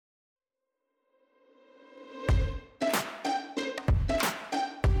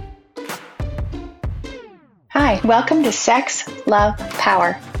Welcome to Sex, Love,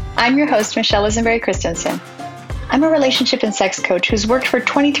 Power. I'm your host, Michelle Lisenberry Christensen. I'm a relationship and sex coach who's worked for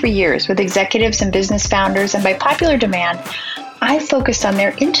 23 years with executives and business founders, and by popular demand, I've focused on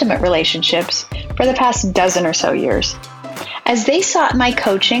their intimate relationships for the past dozen or so years. As they sought my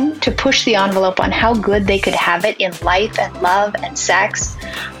coaching to push the envelope on how good they could have it in life and love and sex,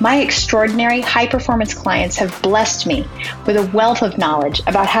 my extraordinary high-performance clients have blessed me with a wealth of knowledge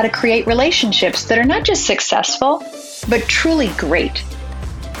about how to create relationships that are not just successful, but truly great.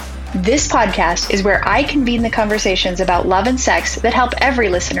 This podcast is where I convene the conversations about love and sex that help every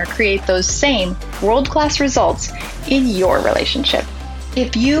listener create those same world-class results in your relationship.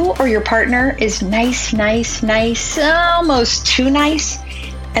 If you or your partner is nice, almost too nice,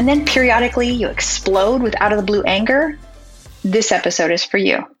 and then periodically you explode with out of the blue anger, this episode is for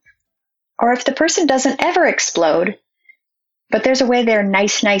you. Or if the person doesn't ever explode, but there's a way their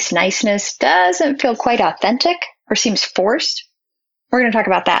niceness doesn't feel quite authentic or seems forced, we're going to talk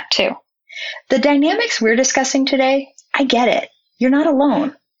about that too. The dynamics we're discussing today, I get it. You're not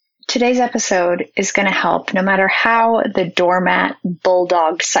alone. Today's episode is going to help no matter how the doormat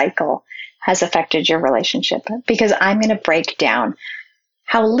bulldog cycle has affected your relationship, because I'm going to break down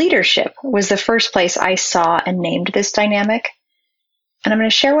how leadership was the first place I saw and named this dynamic. And I'm going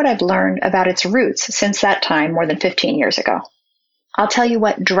to share what I've learned about its roots since that time more than 15 years ago. I'll tell you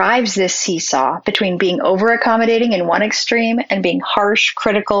what drives this seesaw between being over-accommodating in one extreme and being harsh,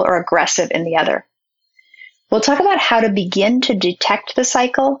 critical, or aggressive in the other. We'll talk about how to begin to detect the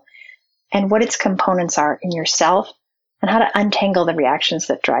cycle and what its components are in yourself, and how to untangle the reactions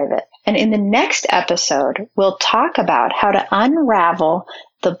that drive it. And in the next episode, we'll talk about how to unravel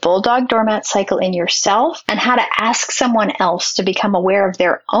the bulldog doormat cycle in yourself and how to ask someone else to become aware of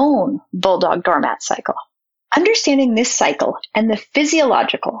their own bulldog doormat cycle. Understanding this cycle and the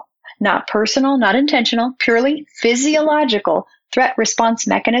physiological, not personal, not intentional, purely physiological threat response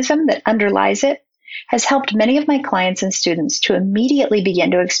mechanism that underlies it has helped many of my clients and students to immediately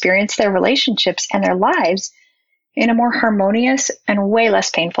begin to experience their relationships and their lives in a more harmonious and way less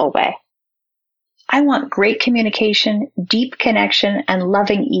painful way. I want great communication, deep connection, and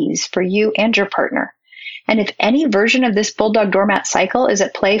loving ease for you and your partner. And if any version of this bulldog doormat cycle is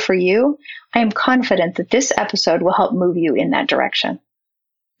at play for you, I am confident that this episode will help move you in that direction.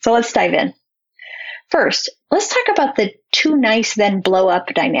 So let's dive in. First, let's talk about the too nice then blow up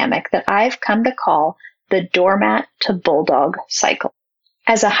dynamic that I've come to call the doormat to bulldog cycle.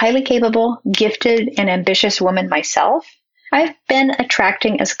 As a highly capable, gifted, and ambitious woman myself, I've been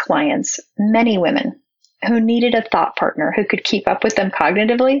attracting as clients many women who needed a thought partner who could keep up with them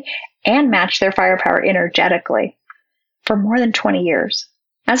cognitively and match their firepower energetically for more than 20 years.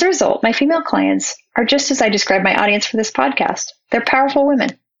 As a result, my female clients are just as I describe my audience for this podcast. They're powerful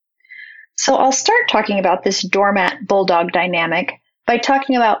women. So I'll start talking about this doormat bulldog dynamic by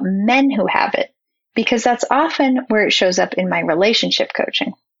talking about men who have it, because that's often where it shows up in my relationship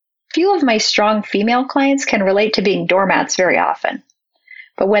coaching. Few of my strong female clients can relate to being doormats very often.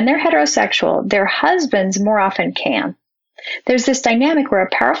 But when they're heterosexual, their husbands more often can. There's this dynamic where a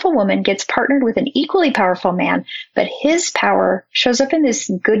powerful woman gets partnered with an equally powerful man, but his power shows up in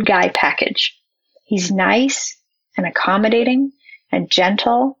this good guy package. He's nice and accommodating and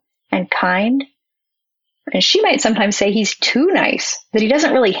gentle and kind. And she might sometimes say he's too nice, that he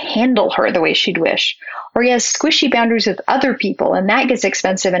doesn't really handle her the way she'd wish. Or he has squishy boundaries with other people, and that gets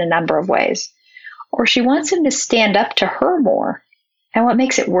expensive in a number of ways. Or she wants him to stand up to her more. And what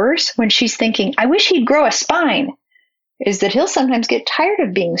makes it worse, when she's thinking, I wish he'd grow a spine, is that he'll sometimes get tired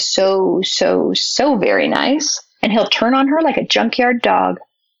of being so very nice, and he'll turn on her like a junkyard dog.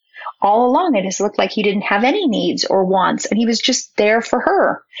 All along, it has looked like he didn't have any needs or wants, and he was just there for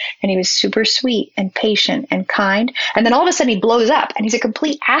her. And he was super sweet and patient and kind. And then all of a sudden he blows up and he's a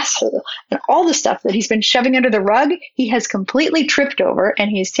complete asshole. And all the stuff that he's been shoving under the rug, he has completely tripped over,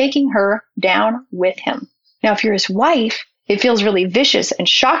 and he's taking her down with him. Now, if you're his wife, it feels really vicious and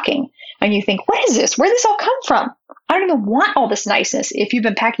shocking. And you think, what is this? Where did this all come from? I don't even want all this niceness. If you've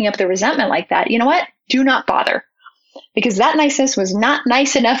been packing up the resentment like that, you know what? Do not bother. Because that niceness was not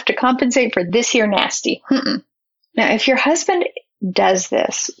nice enough to compensate for this here nasty. Now, if your husband does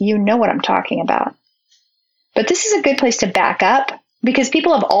this, you know what I'm talking about. But this is a good place to back up, because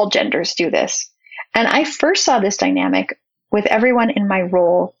people of all genders do this. And I first saw this dynamic with everyone in my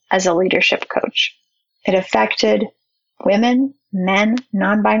role as a leadership coach. It affected women, men,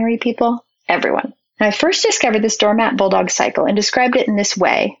 non-binary people, everyone. And I first discovered this doormat bulldog cycle and described it in this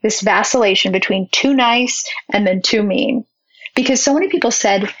way, this vacillation between too nice and then too mean. Because so many people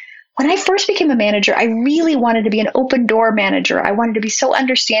said, When I first became a manager, I really wanted to be an open door manager. I wanted to be so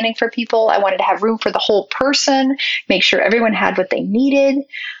understanding for people. I wanted to have room for the whole person, make sure everyone had what they needed,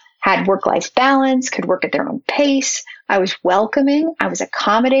 had work-life balance, could work at their own pace. I was welcoming, I was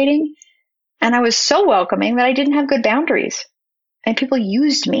accommodating, and I was so welcoming that I didn't have good boundaries. And people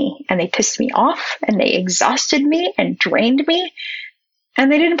used me, and they pissed me off, and they exhausted me and drained me,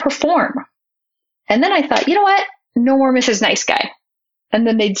 and they didn't perform. And then I thought, you know what? No more Mrs. Nice Guy. And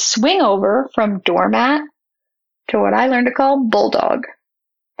then they'd swing over from doormat to what I learned to call bulldog.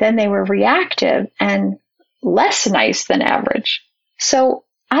 Then they were reactive and less nice than average. So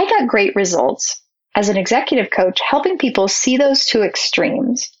I got great results as an executive coach, helping people see those two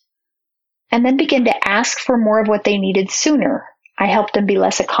extremes and then begin to ask for more of what they needed sooner. I helped them be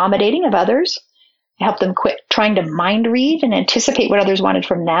less accommodating of others. I helped them quit trying to mind read and anticipate what others wanted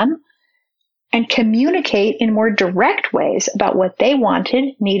from them, and communicate in more direct ways about what they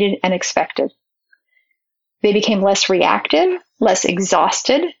wanted, needed, and expected. They became less reactive, less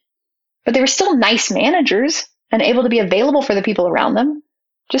exhausted, but they were still nice managers and able to be available for the people around them,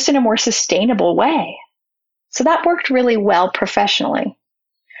 just in a more sustainable way. So that worked really well professionally.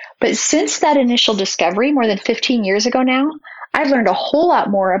 But since that initial discovery more than 15 years ago now, I've learned a whole lot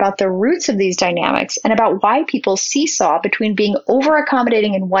more about the roots of these dynamics and about why people seesaw between being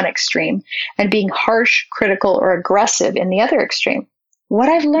over-accommodating in one extreme and being harsh, critical, or aggressive in the other extreme. What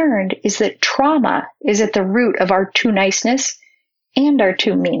I've learned is that trauma is at the root of our too niceness and our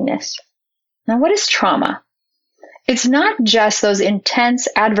too meanness. Now, what is trauma? It's not just those intense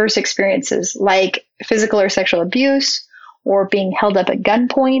adverse experiences like physical or sexual abuse, or being held up at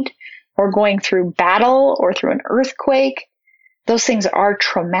gunpoint, or going through battle or through an earthquake. Those things are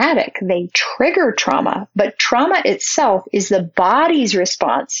traumatic. They trigger trauma, but trauma itself is the body's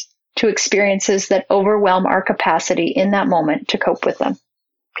response to experiences that overwhelm our capacity in that moment to cope with them.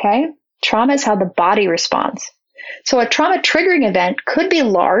 Okay? Trauma is how the body responds. So a trauma triggering event could be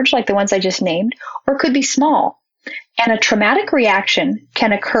large, like the ones I just named, or could be small. And a traumatic reaction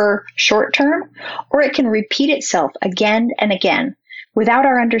can occur short term, or it can repeat itself again and again without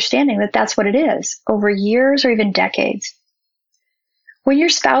our understanding that that's what it is over years or even decades. When your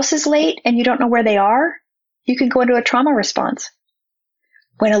spouse is late and you don't know where they are, you can go into a trauma response.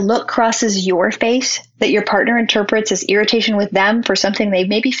 When a look crosses your face that your partner interprets as irritation with them for something they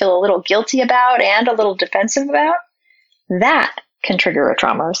maybe feel a little guilty about and a little defensive about, that can trigger a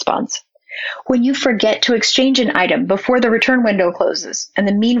trauma response. When you forget to exchange an item before the return window closes and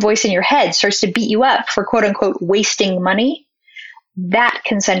the mean voice in your head starts to beat you up for quote unquote wasting money, that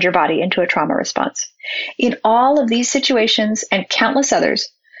can send your body into a trauma response. In all of these situations and countless others,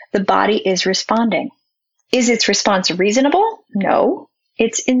 the body is responding. Is its response reasonable? No,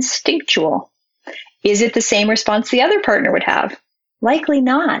 it's instinctual. Is it the same response the other partner would have? Likely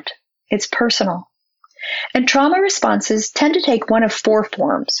not. It's personal. And trauma responses tend to take one of four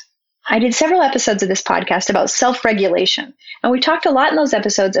forms. I did several episodes of this podcast about self-regulation, and we talked a lot in those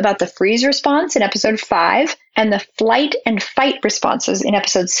episodes about the freeze response in episode 5 and the flight and fight responses in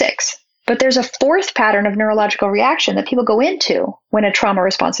episode 6. But there's a fourth pattern of neurological reaction that people go into when a trauma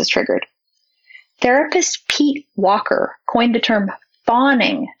response is triggered. Therapist Pete Walker coined the term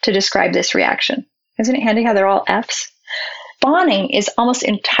fawning to describe this reaction. Isn't it handy how they're all F's? Fawning is almost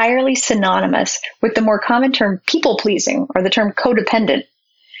entirely synonymous with the more common term people-pleasing or the term codependent.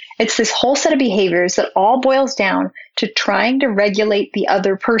 It's this whole set of behaviors that all boils down to trying to regulate the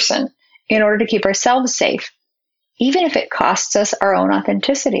other person in order to keep ourselves safe, even if it costs us our own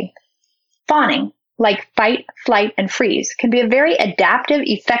authenticity. Fawning, like fight, flight, and freeze, can be a very adaptive,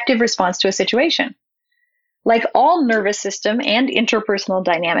 effective response to a situation. Like all nervous system and interpersonal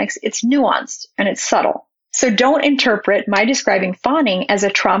dynamics, it's nuanced and it's subtle. So don't interpret my describing fawning as a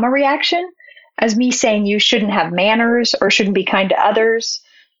trauma reaction as me saying you shouldn't have manners or shouldn't be kind to others,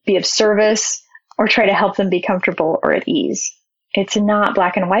 be of service, or try to help them be comfortable or at ease. It's not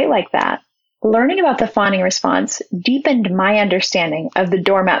black and white like that. Learning about the fawning response deepened my understanding of the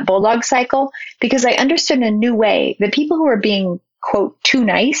doormat bulldog cycle because I understood in a new way that people who are being, quote, too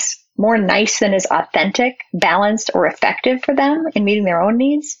nice, more nice than is authentic, balanced, or effective for them in meeting their own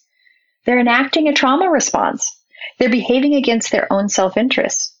needs, they're enacting a trauma response. They're behaving against their own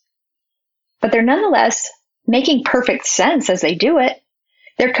self-interest. But they're nonetheless making perfect sense as they do it.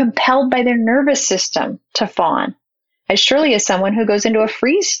 They're compelled by their nervous system to fawn, as surely as someone who goes into a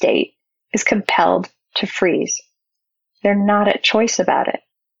freeze state is compelled to freeze. They're not at choice about it,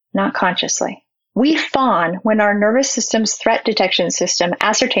 not consciously. We fawn when our nervous system's threat detection system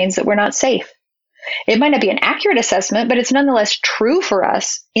ascertains that we're not safe. It might not be an accurate assessment, but it's nonetheless true for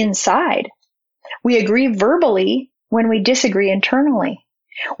us inside. We agree verbally when we disagree internally.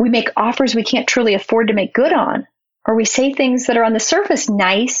 We make offers we can't truly afford to make good on, or we say things that are on the surface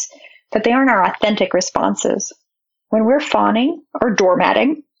nice, but they aren't our authentic responses. When we're fawning or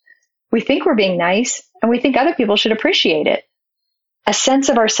doormatting, we think we're being nice and we think other people should appreciate it. A sense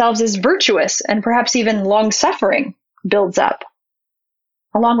of ourselves as virtuous and perhaps even long-suffering builds up.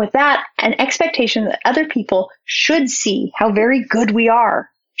 Along with that, an expectation that other people should see how very good we are,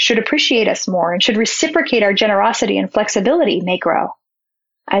 should appreciate us more, and should reciprocate our generosity and flexibility may grow.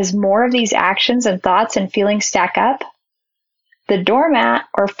 As more of these actions and thoughts and feelings stack up, the doormat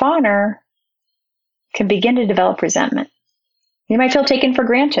or fawner can begin to develop resentment. You might feel taken for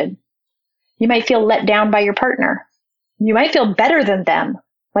granted. You might feel let down by your partner. You might feel better than them,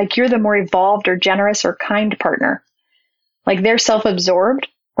 like you're the more evolved or generous or kind partner, like they're self-absorbed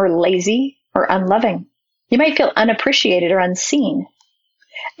or lazy or unloving. You might feel unappreciated or unseen.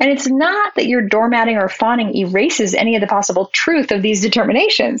 And it's not that your doormatting or fawning erases any of the possible truth of these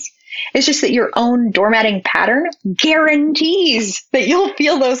determinations. It's just that your own doormatting pattern guarantees that you'll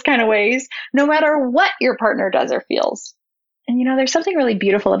feel those kind of ways no matter what your partner does or feels. And there's something really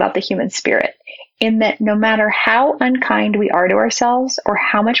beautiful about the human spirit in that no matter how unkind we are to ourselves or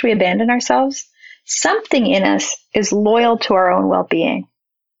how much we abandon ourselves, something in us is loyal to our own well-being.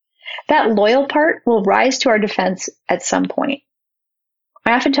 That loyal part will rise to our defense at some point.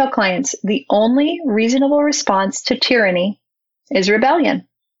 I often tell clients the only reasonable response to tyranny is rebellion.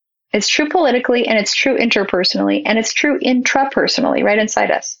 It's true politically, and it's true interpersonally, and it's true intrapersonally, right inside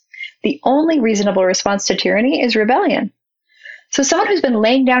us. The only reasonable response to tyranny is rebellion. So someone who's been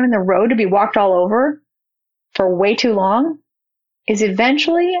laying down in the road to be walked all over for way too long is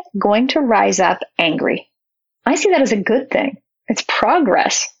eventually going to rise up angry. I see that as a good thing. It's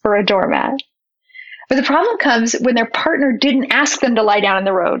progress for a doormat. But the problem comes when their partner didn't ask them to lie down in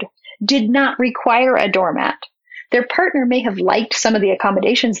the road, did not require a doormat. Their partner may have liked some of the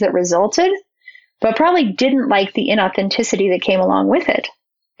accommodations that resulted, but probably didn't like the inauthenticity that came along with it.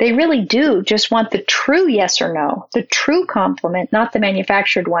 They really do just want the true yes or no, the true compliment, not the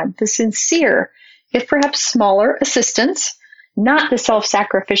manufactured one, the sincere, if perhaps smaller, assistance, not the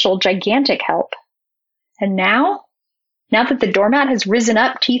self-sacrificial, gigantic help. And now that the doormat has risen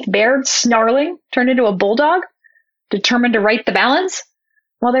up, teeth bared, snarling, turned into a bulldog, determined to right the balance,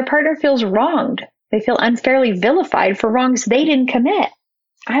 while their partner feels wronged, they feel unfairly vilified for wrongs they didn't commit.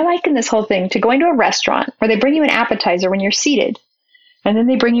 I liken this whole thing to going to a restaurant where they bring you an appetizer when you're seated, and then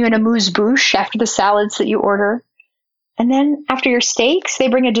they bring you an amuse-bouche after the salads that you order, and then after your steaks, they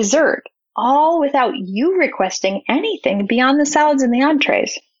bring a dessert, all without you requesting anything beyond the salads and the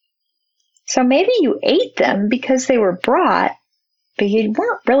entrees. So maybe you ate them because they were brought, but you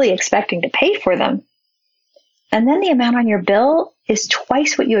weren't really expecting to pay for them. And then the amount on your bill is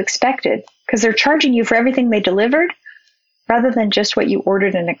twice what you expected because they're charging you for everything they delivered rather than just what you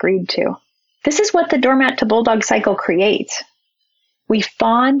ordered and agreed to. This is what the doormat to bulldog cycle creates. We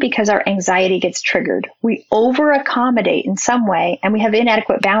fawn because our anxiety gets triggered. We over-accommodate in some way, and we have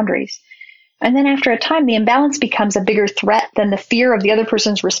inadequate boundaries. And then after a time, the imbalance becomes a bigger threat than the fear of the other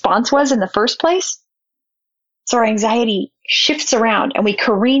person's response was in the first place. So our anxiety shifts around and we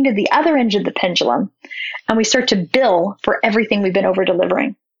careen to the other end of the pendulum and we start to bill for everything we've been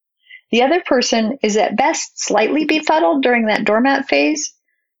over-delivering. The other person is at best slightly befuddled during that doormat phase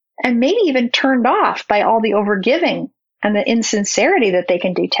and maybe even turned off by all the over-giving and the insincerity that they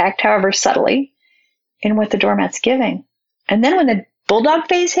can detect, however subtly, in what the doormat's giving. And then when the bulldog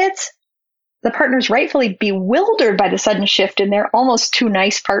phase hits, the partner's rightfully bewildered by the sudden shift in their almost too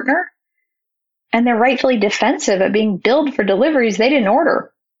nice partner, and they're rightfully defensive at being billed for deliveries they didn't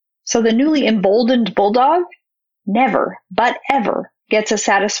order. So the newly emboldened bulldog never, but ever, gets a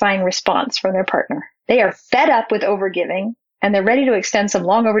satisfying response from their partner. They are fed up with overgiving, and they're ready to extend some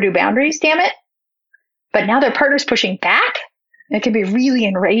long overdue boundaries, damn it. But now their partner's pushing back? It can be really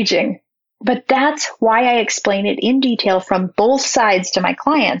enraging. But that's why I explain it in detail from both sides to my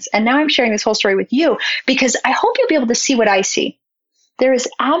clients. And now I'm sharing this whole story with you because I hope you'll be able to see what I see. There is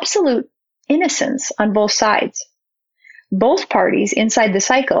absolute innocence on both sides. Both parties inside the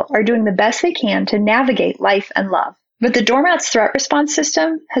cycle are doing the best they can to navigate life and love. But the doormat's threat response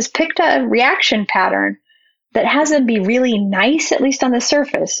system has picked a reaction pattern that has them be really nice, at least on the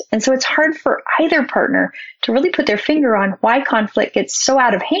surface. And so it's hard for either partner to really put their finger on why conflict gets so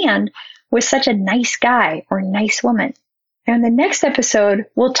out of hand with such a nice guy or nice woman. And in the next episode,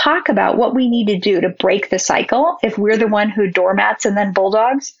 we'll talk about what we need to do to break the cycle if we're the one who doormats and then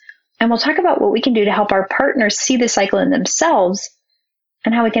bulldogs. And we'll talk about what we can do to help our partners see the cycle in themselves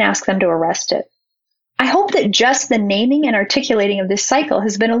and how we can ask them to arrest it. I hope that just the naming and articulating of this cycle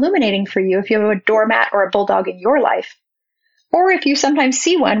has been illuminating for you if you have a doormat or a bulldog in your life. or if you sometimes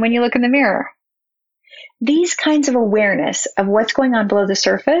see one when you look in the mirror. These kinds of awareness of what's going on below the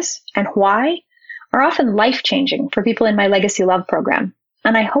surface and why are often life-changing for people in my Legacy Love program,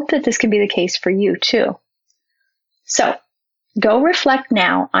 and I hope that this can be the case for you too. So, go reflect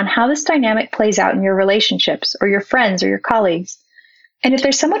now on how this dynamic plays out in your relationships or your friends or your colleagues. And if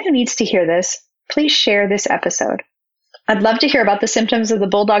there's someone who needs to hear this, please share this episode. I'd love to hear about the symptoms of the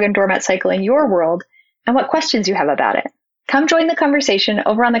bulldog and doormat cycle in your world and what questions you have about it. Come join the conversation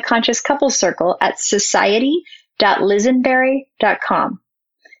over on the Conscious Couples Circle at society.lizenberry.com.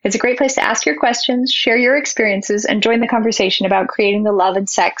 It's a great place to ask your questions, share your experiences, and join the conversation about creating the love and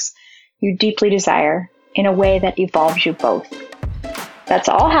sex you deeply desire in a way that evolves you both. That's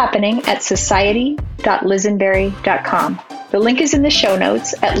all happening at society.lizenberry.com. The link is in the show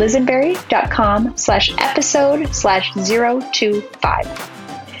notes at lizenberry.com/episode/025.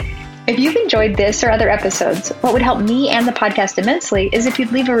 If you've enjoyed this or other episodes, what would help me and the podcast immensely is if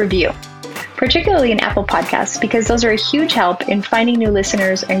you'd leave a review, particularly in Apple Podcasts, because those are a huge help in finding new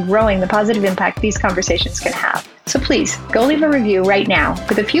listeners and growing the positive impact these conversations can have. So please, go leave a review right now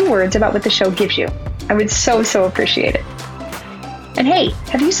with a few words about what the show gives you. I would so appreciate it. And hey,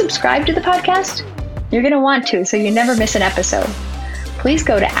 have you subscribed to the podcast? You're going to want to, so you never miss an episode. Please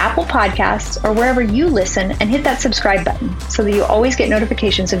go to Apple Podcasts or wherever you listen and hit that subscribe button so that you always get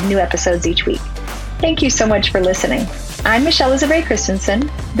notifications of new episodes each week. Thank you so much for listening. I'm Michelle Lizenberry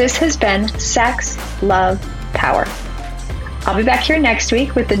Christensen. This has been Sex, Love, Power. I'll be back here next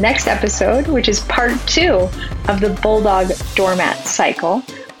week with the next episode, which is part 2 of the bulldog doormat cycle,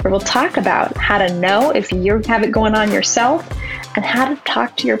 where we'll talk about how to know if you have it going on yourself and how to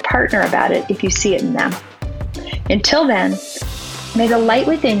talk to your partner about it if you see it in them. Until then, may the light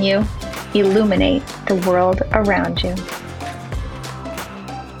within you illuminate the world around you.